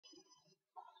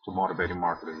To motivating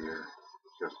marketer here.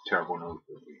 Just terrible news.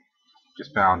 We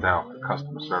just found out the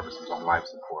customer service is on life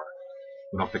support.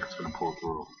 We don't think it's going to pull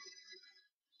through.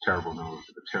 Terrible news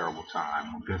at a terrible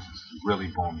time when business is really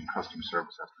booming. Customer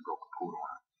service has to go kaput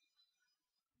on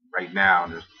it. Right now,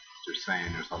 they're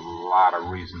saying there's a lot of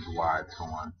reasons why it's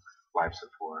on life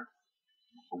support.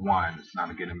 For one, it's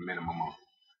not getting a minimum of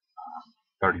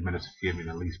 30 minutes of giving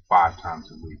at least 5 times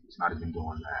a week. It's not even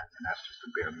doing that, and that's just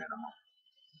the bare minimum.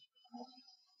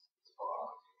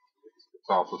 It's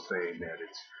also saying that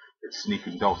it's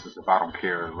sneaking doses if I don't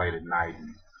care late at night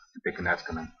and thinking that's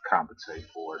going to compensate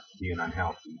for it being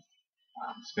unhealthy.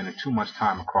 Spending too much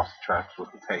time across the tracks with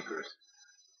the takers,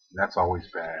 that's always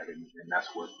bad, and that's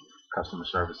what customer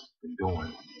service has been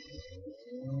doing.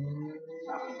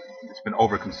 It's been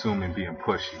over-consuming, being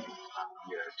pushy.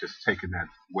 Yeah, it's just taking that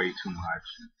way too much.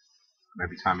 And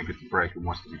every time it gets a break, it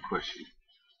wants to be pushy.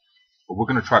 But we're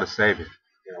going to try to save it.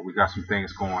 We got some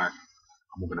things going.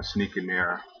 We're going to sneak in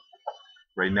there.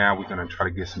 Right now, we're going to try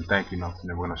to get some thank you notes, and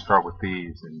then we're going to start with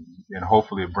these, and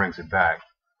hopefully it brings it back.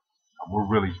 We're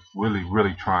really, really,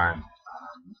 really trying.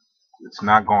 It's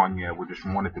not gone yet. We just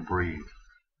wanted to breathe.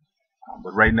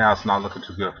 But right now, it's not looking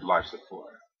too good for life support.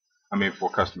 For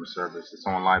customer service. It's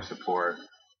on life support,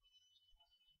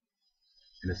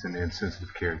 and it's in the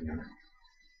intensive care unit.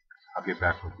 I'll get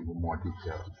back with you with more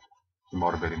details. The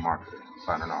Motivating Marketer,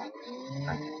 signing off.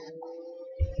 Thank you.